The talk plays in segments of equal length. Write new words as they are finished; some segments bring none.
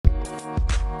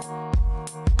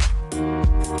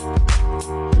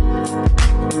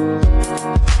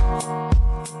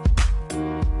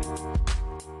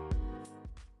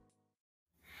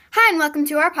welcome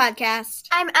to our podcast.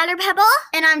 I'm Adderpebble.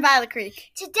 And I'm Violetcreek.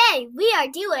 Today we are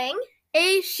doing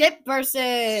a ship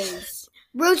versus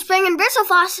Rootspring and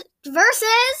Bristlefrost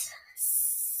versus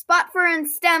Spotfur and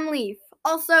Stemleaf.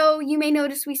 Also, you may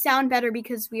notice we sound better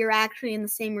because we are actually in the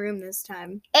same room this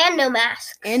time. And no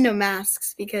masks. And no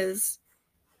masks because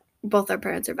both our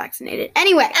parents are vaccinated.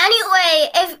 Anyway,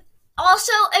 if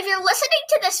you're listening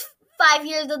to this 5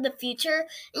 years in the future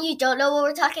and you don't know what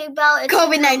we're talking about, it's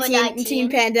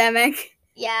COVID-19 pandemic.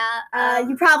 Yeah.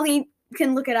 You probably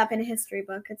can look it up in a history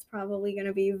book. It's probably going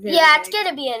to be very it's going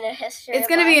to be in a history book. It's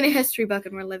going to be in a histoy book,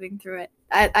 and we're living through it.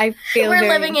 I feel we're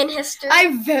living in history.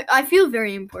 I feel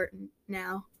very important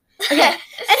now. Okay.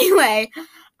 Anyway, you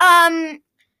could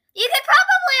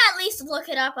probably at least look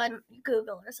it up on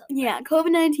Google or something. Yeah,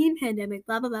 COVID-19 pandemic,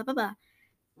 blah, blah, blah, blah, blah.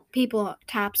 People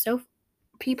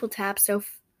type so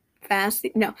fast.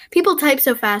 No, people type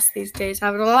so fast these days.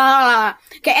 Blah, blah, blah.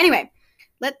 Okay, anyway,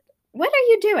 what are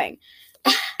you doing?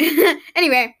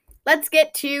 Anyway, let's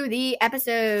get to the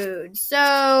episode.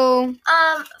 So,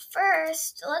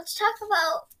 first, let's talk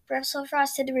about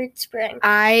Bristlefrost and Rootspring.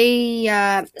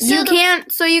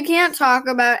 You can't talk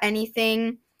about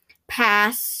anything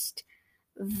past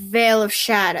Veil of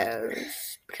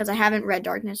Shadows because I haven't read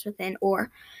Darkness Within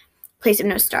or Place of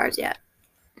No Stars yet.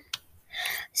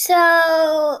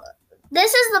 So,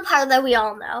 this is the part that we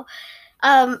all know.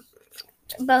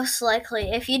 Most likely,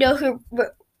 if you know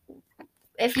the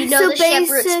ship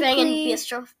Rootspring and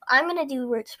Bristlefrost. I'm gonna do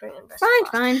Rootspring and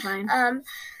Bristlefrost. Fine.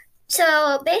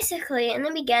 So basically, in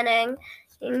the beginning,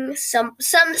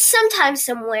 sometime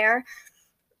somewhere,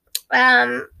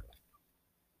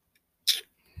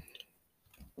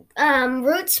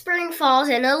 Rootspring falls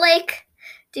in a lake.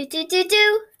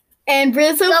 And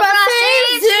Bristlefrost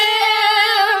saves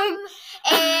him.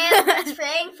 And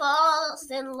Rootspring falls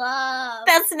in love.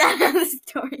 That's not how the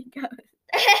story goes.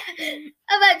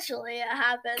 Eventually, it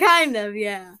happens. Kind of,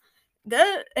 yeah.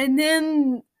 And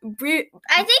then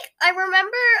I think I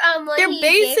remember when they're he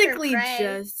basically gave her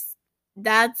prey.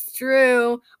 That's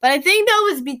true. But I think that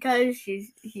was because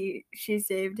she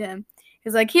saved him.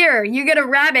 He's like, here, you get a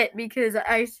rabbit because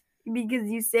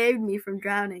you saved me from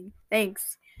drowning.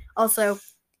 Thanks. Also,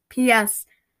 P.S.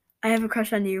 I have a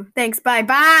crush on you. Thanks.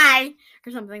 Bye.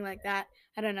 Or something like that.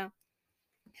 I don't know.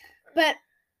 But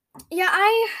yeah,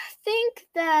 I think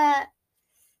that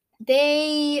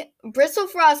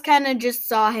Bristlefrost kind of just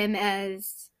saw him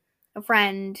as a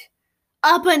friend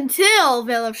up until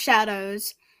Veil of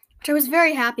Shadows, which I was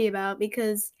very happy about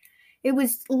because it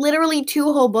was literally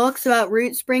 2 whole books about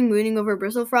Rootspring mooning over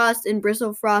Bristlefrost and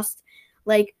Bristlefrost,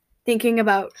 thinking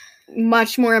about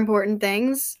much more important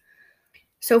things.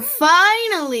 So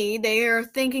finally, they are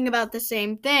thinking about the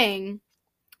same thing,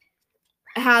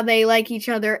 how they like each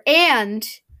other, and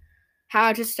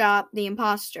how to stop the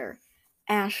imposter.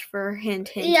 Ashfur, hint,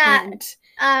 hint. We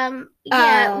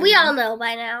all know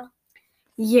by now.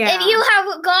 Yeah. If you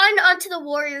have gone onto the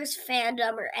Warriors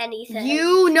fandom or anything,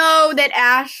 you know that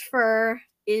Ashfur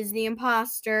is the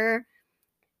imposter.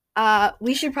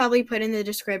 We should probably put in the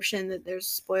description that there's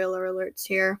spoiler alerts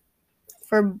here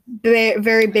for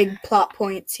very big plot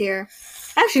points here.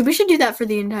 Actually, we should do that for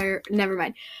the entire... Never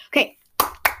mind. Okay.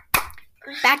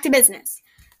 Back to business.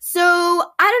 So,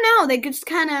 I don't know. They just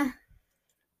kind of...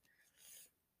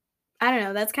 I don't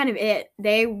know. That's kind of it.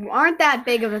 They aren't that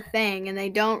big of a thing, and they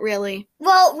don't really...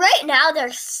 Well, right now,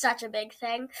 they're such a big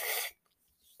thing.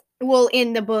 Well,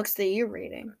 in the books that you're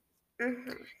reading.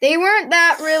 Mm-hmm. They weren't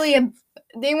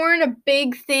a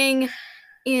big thing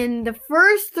in the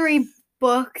first 3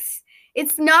 books.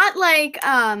 It's not like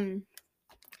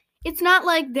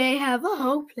they have a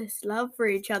hopeless love for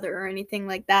each other or anything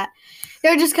like that.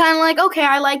 They're just kind of like, okay,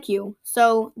 I like you.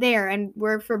 So there, and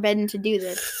we're forbidden to do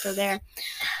this. So there.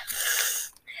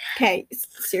 Okay,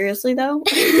 seriously though?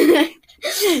 What?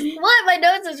 My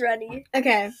nose is runny.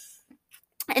 Okay.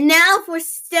 And now for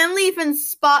Stemleaf and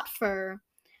Spotfur,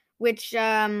 which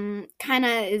kind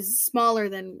of is smaller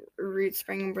than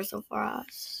Rootspring and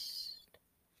Bristlefrost.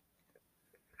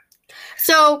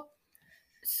 So,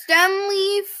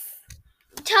 Stemleaf...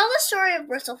 Tell the story of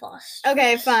Bristlefrost.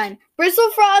 Okay, fine.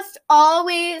 Bristlefrost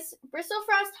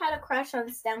had a crush on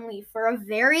Stemleaf for a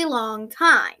very long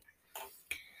time.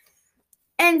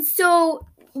 And so,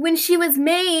 when she was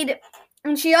made,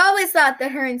 and she always thought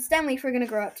that her and Stemleaf were going to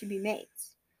grow up to be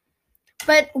mates.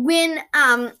 But when,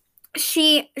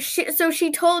 she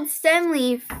told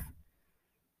Stemleaf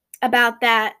about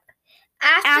that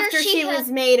after she was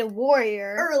made a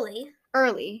warrior.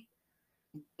 Early.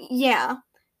 Yeah.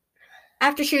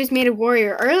 After she was made a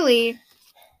warrior early,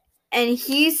 and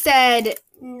he said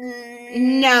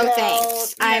No,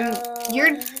 thanks. I'm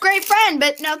your great friend,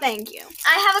 but no thank you.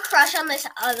 I have a crush on this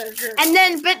other girl. And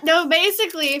then, but no,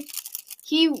 basically,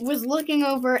 he was looking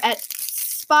over at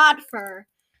Spotfur,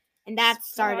 and that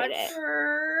started it.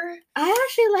 I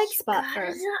actually like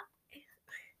Spotfur.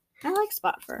 I like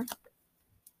Spotfur.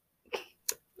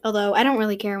 Although I don't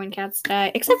really care when cats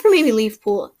die, except for maybe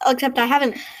Leafpool. Except I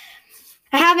haven't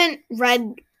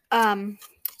read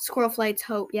Squirrel Flight's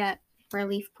Hope yet, where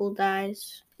Leafpool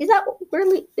dies. Is that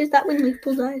when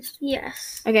Leafpool dies?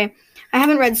 Yes. Okay, I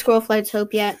haven't read Squirrel Flight's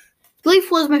Hope yet.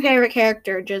 Leafpool is my favorite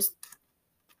character. Just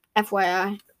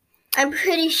FYI. I'm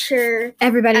pretty sure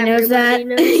everybody knows that.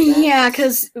 Knows that. Yeah,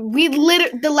 because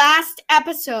the last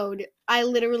episode, I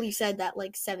literally said that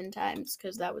like 7 times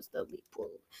because that was the Leafpool.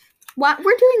 What?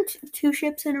 We're doing 2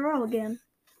 ships in a row again.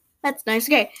 That's nice.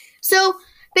 Okay, so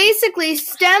basically,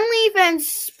 Stemleaf and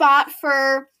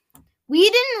Spotfur, we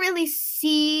didn't really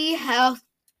see how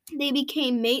they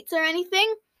became mates or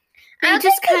anything. They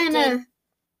just kind of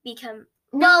become.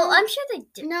 No, I'm sure they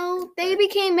did. No, they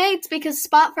became mates because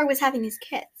Spotfur was having his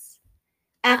kids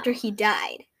after he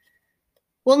died.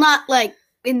 Well, not like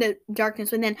in the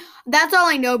Darkness Within. That's all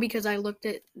I know because I looked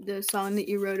at the song that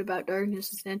you wrote about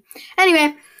Darkness Within.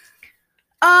 Anyway.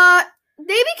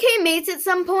 They became mates at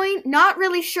some point. Not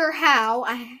really sure how.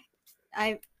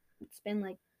 It's been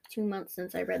like 2 months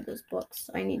since I read those books.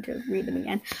 So I need to read them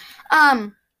again.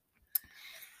 I'm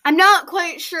not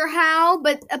quite sure how,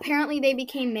 but apparently they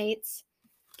became mates.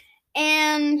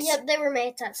 And yep, they were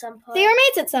mates at some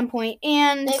point.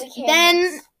 And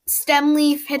then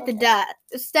Stemleaf hit the dust.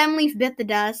 Stemleaf bit the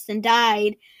dust and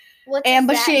died. What does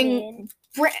ambushing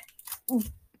that mean?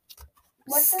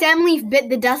 Stemleaf bit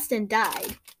the dust and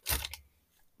died,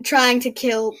 trying to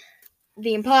kill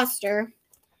the imposter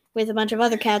with a bunch of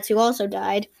other cats who also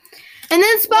died. And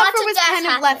then Spotfur was kind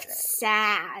of left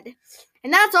sad.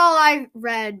 And that's all I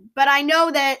read. But I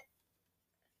know that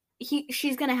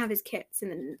she's going to have his kids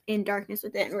in Darkness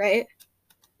Within, right?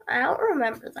 I don't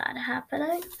remember that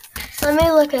happening. Let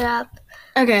me look it up.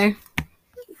 Okay.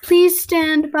 Please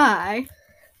stand by.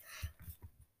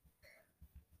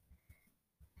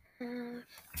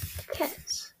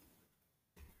 Kids.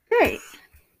 Great.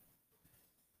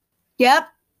 Yep.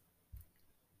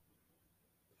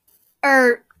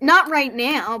 Or not right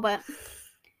now, but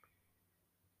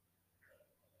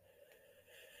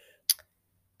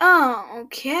oh,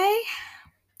 okay.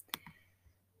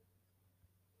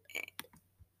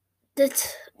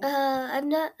 That's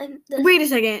Wait a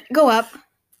second. Go up.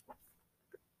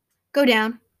 Go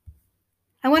down.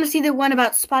 I want to see the one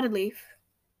about Spotted Leaf.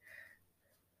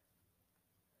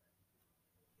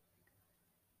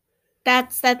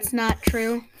 That's not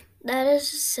true. That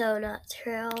is so not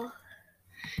true.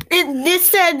 This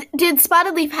said, did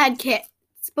Spotted Leaf had kids?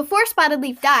 Before Spotted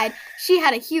Leaf died, she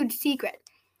had a huge secret.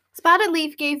 Spotted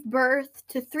Leaf gave birth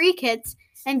to 3 kids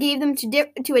and gave them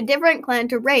to a different clan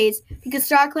to raise because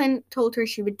StarClan told her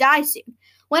she would die soon.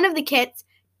 One of the kids,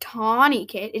 Tawny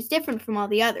Kit, is different from all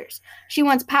the others. She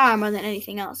wants power more than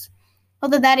anything else.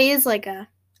 Although that is like a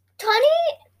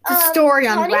story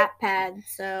on Wattpad,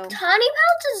 so Tawny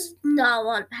Pelt does not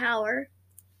want power.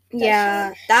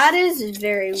 Yeah, that is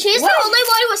very... She's the only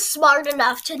one who was smart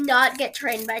enough to not get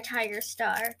trained by Tiger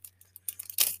Star.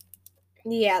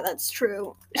 Yeah, that's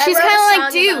true. She's kind of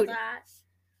like, dude,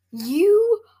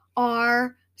 you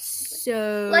are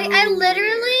so... Like, I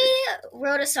literally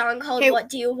wrote a song called What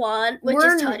Do You Want? Which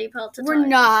is Tawny Pelt to We're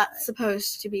not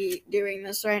supposed to be doing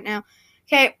this right now.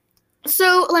 Okay,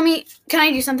 so can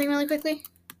I do something really quickly?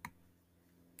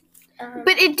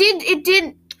 But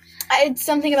it's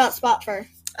something about Spotfur.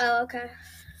 Oh, okay.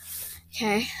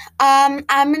 Okay. I'm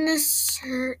gonna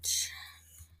search.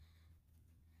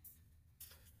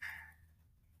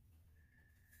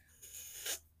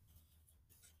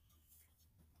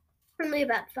 Only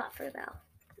about Spotfur though.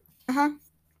 Uh-huh.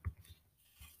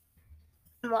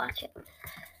 I'm watching.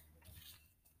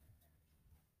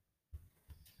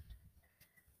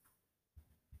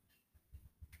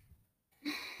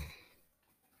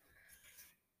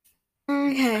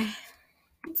 Okay.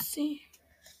 Let's see.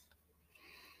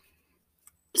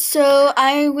 So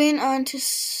I went on to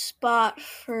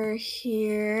Spotfur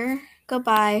here.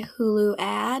 Goodbye, Hulu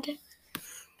ad.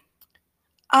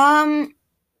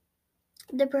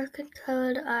 The Broken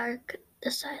Code Arc,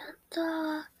 The Silent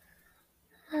Thaw,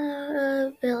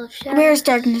 Veil of Shadows. Where's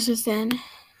Darkness Within?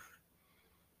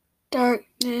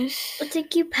 Darkness. I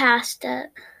think you passed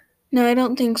it. No, I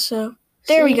don't think so.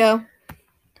 There we go.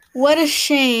 What a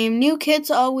shame. New kids?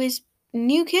 Okay,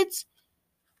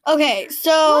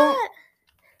 so what?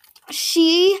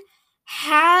 She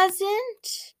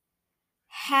hasn't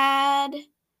had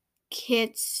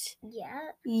kits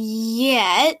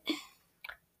yet.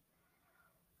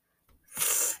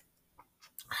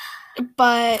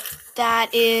 But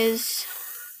that is...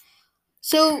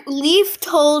 So Leaf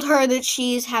told her that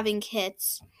she's having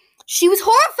kits. She was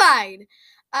horrified.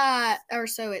 Or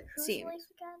so it seemed. Leaf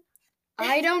again?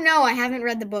 I don't know. I haven't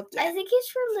read the book yet. I think he's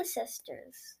from the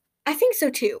sisters. I think so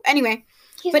too. Anyway.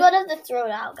 He's one of the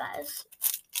thrown out guys.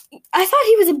 I thought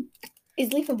he was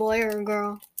Is Leaf a boy or a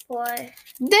girl? Boy.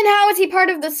 Then how is he part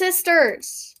of the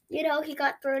sisters? You know, he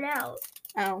got thrown out.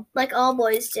 Oh. Like all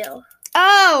boys do.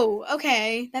 Oh,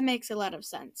 okay. That makes a lot of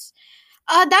sense.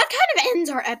 That kind of ends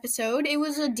our episode. It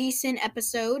was a decent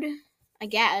episode, I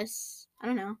guess. I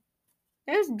don't know.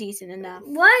 It was decent enough.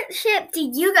 What ship do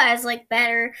you guys like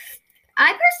better?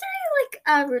 I personally like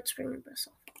Rootspring and Bristlefrost.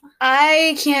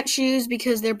 I can't choose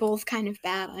because they're both kind of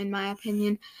bad, in my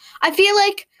opinion. I feel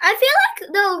like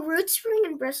though Rootspring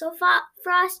and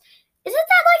Bristlefrost, isn't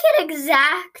that like an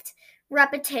exact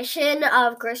repetition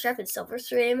of Graystripe and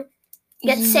Silverstream?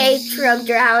 Get saved from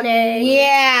drowning.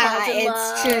 Yeah,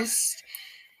 it's just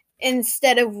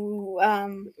instead of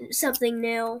something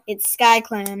new. It's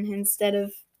SkyClan instead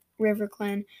of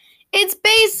RiverClan. It's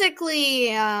basically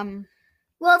well,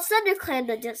 it's ThunderClan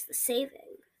that does the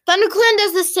saving. ThunderClan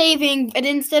does the saving, but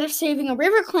instead of saving a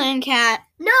RiverClan cat.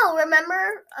 No,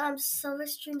 remember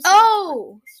Silverstream.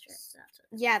 Oh,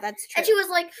 yeah, that's true. And she was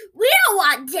like, "We don't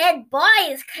want dead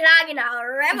bodies clogging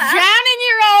our river. Drown in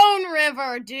your own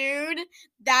river, dude."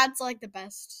 That's like the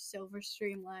best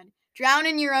Silverstream line. Drown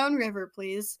in your own river,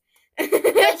 please.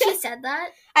 Like she said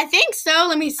that? I think so.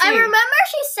 Let me see. I remember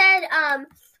she said,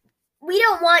 we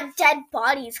don't want dead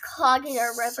bodies clogging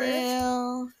our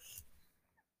river.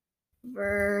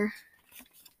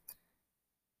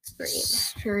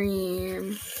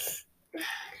 Stream.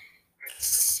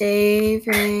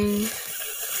 Saving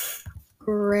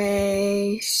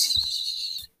Graystripe.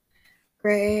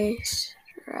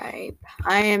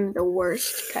 I am the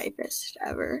worst typist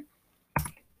ever.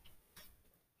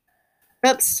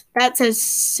 Oops, that says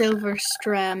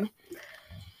Silverstream.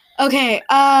 Okay,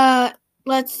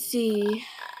 let's see.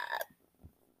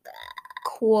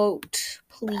 Quote,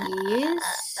 please.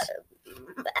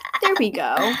 There we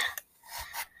go.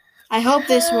 I hope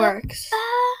this works.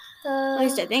 At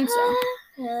least I think so.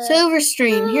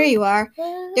 Silverstream, here you are.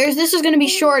 This is going to be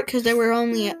short because there were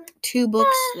only 2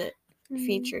 books that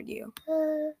featured you.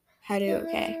 How do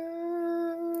okay?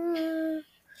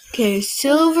 Okay,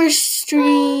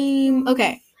 Silverstream.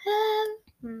 Okay.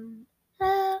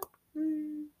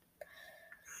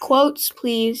 Quotes,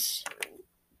 please.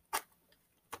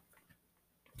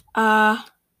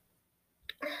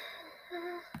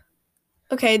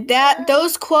 Okay,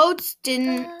 those quotes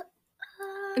didn't.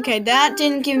 Okay, that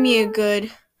didn't give me a good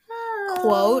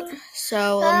quote,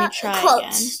 so let me try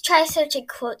quotes. again. Try searching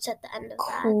quotes at the end of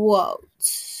that.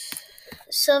 Quotes.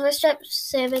 Silverstripe,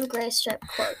 saving Graystripe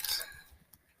quotes.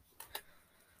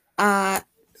 That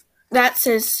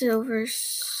says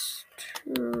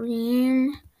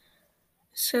Silverstream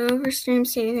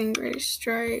saving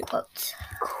Graystripe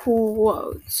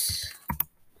quotes.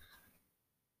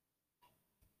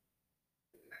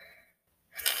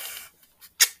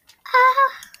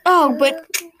 Oh, but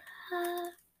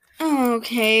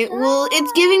okay. Well,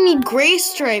 it's giving me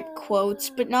Graystripe quotes,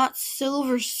 but not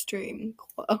Silverstream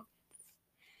quotes.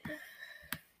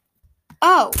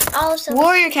 Oh,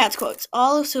 Warrior Cats quotes.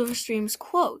 All of Silverstream's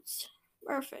quotes.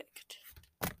 Perfect.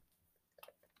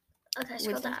 Okay,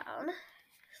 scroll down.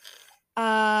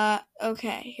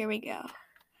 Okay, here we go.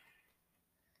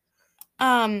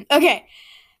 Okay.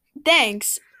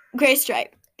 Thanks,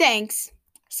 Graystripe. Thanks,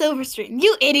 Silverstream.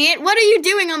 You idiot! What are you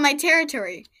doing on my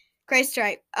territory?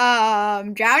 Graystripe.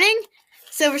 Drowning?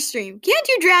 Silverstream. Can't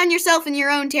you drown yourself in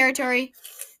your own territory?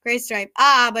 Graystripe.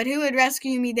 But who would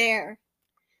rescue me there?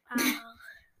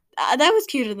 That was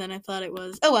cuter than I thought it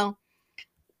was. Oh well.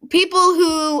 People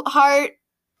who heart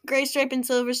Graystripe and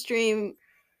Silverstream,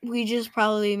 we just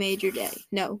probably made your day.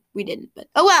 No, we didn't, but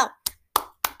oh well.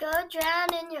 Go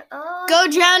drown in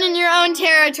your own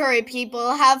territory,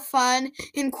 people. Have fun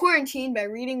in quarantine by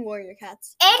reading Warrior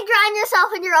Cats. And drown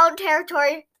yourself in your own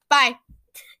territory. Bye.